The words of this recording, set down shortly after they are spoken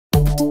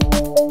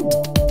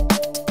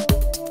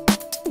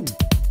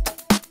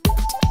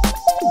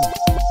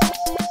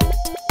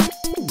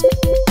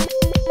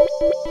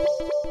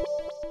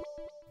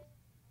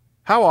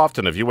How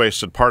often have you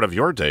wasted part of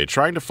your day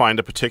trying to find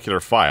a particular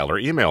file or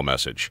email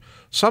message?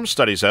 Some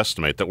studies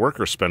estimate that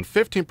workers spend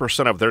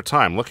 15% of their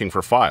time looking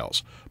for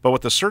files, but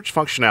with the search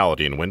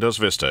functionality in Windows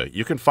Vista,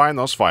 you can find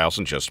those files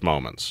in just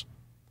moments.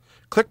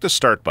 Click the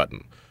Start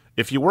button.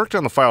 If you worked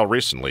on the file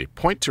recently,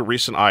 point to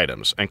Recent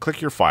Items and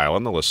click your file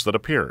in the list that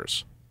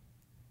appears.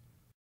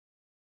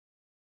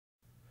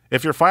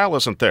 If your file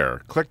isn't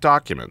there, click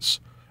Documents,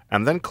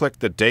 and then click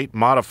the Date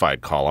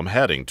Modified column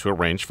heading to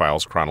arrange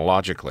files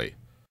chronologically.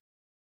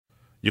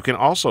 You can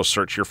also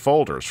search your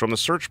folders from the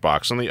search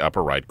box in the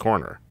upper right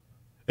corner.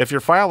 If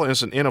your file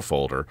isn't in a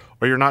folder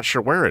or you're not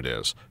sure where it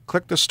is,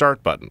 click the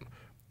Start button.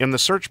 In the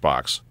search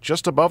box,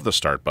 just above the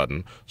Start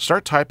button,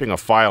 start typing a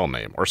file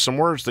name or some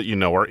words that you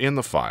know are in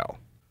the file.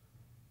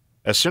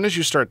 As soon as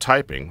you start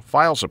typing,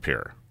 files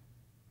appear.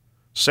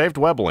 Saved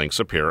web links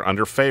appear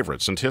under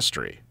Favorites and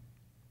History.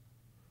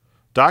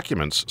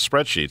 Documents,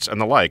 spreadsheets, and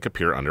the like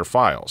appear under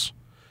Files.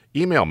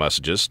 Email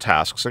messages,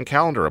 tasks, and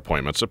calendar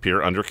appointments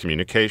appear under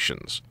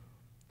Communications.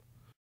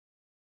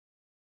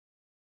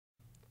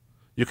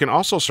 You can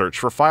also search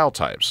for file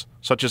types,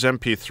 such as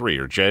MP3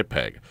 or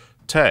JPEG,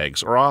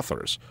 tags, or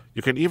authors.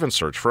 You can even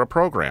search for a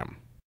program.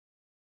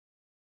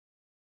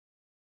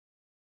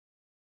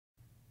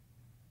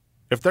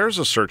 If there is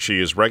a search you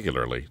use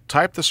regularly,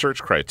 type the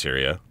search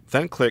criteria,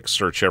 then click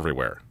Search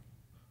Everywhere.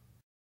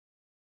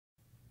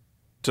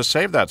 To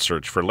save that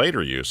search for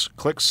later use,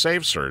 click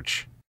Save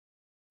Search,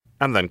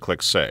 and then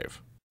click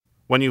Save.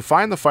 When you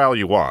find the file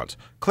you want,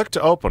 click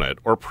to open it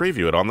or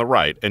preview it on the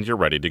right and you're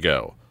ready to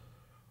go.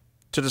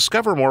 To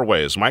discover more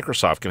ways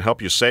Microsoft can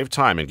help you save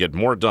time and get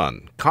more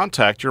done,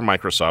 contact your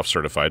Microsoft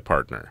certified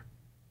partner.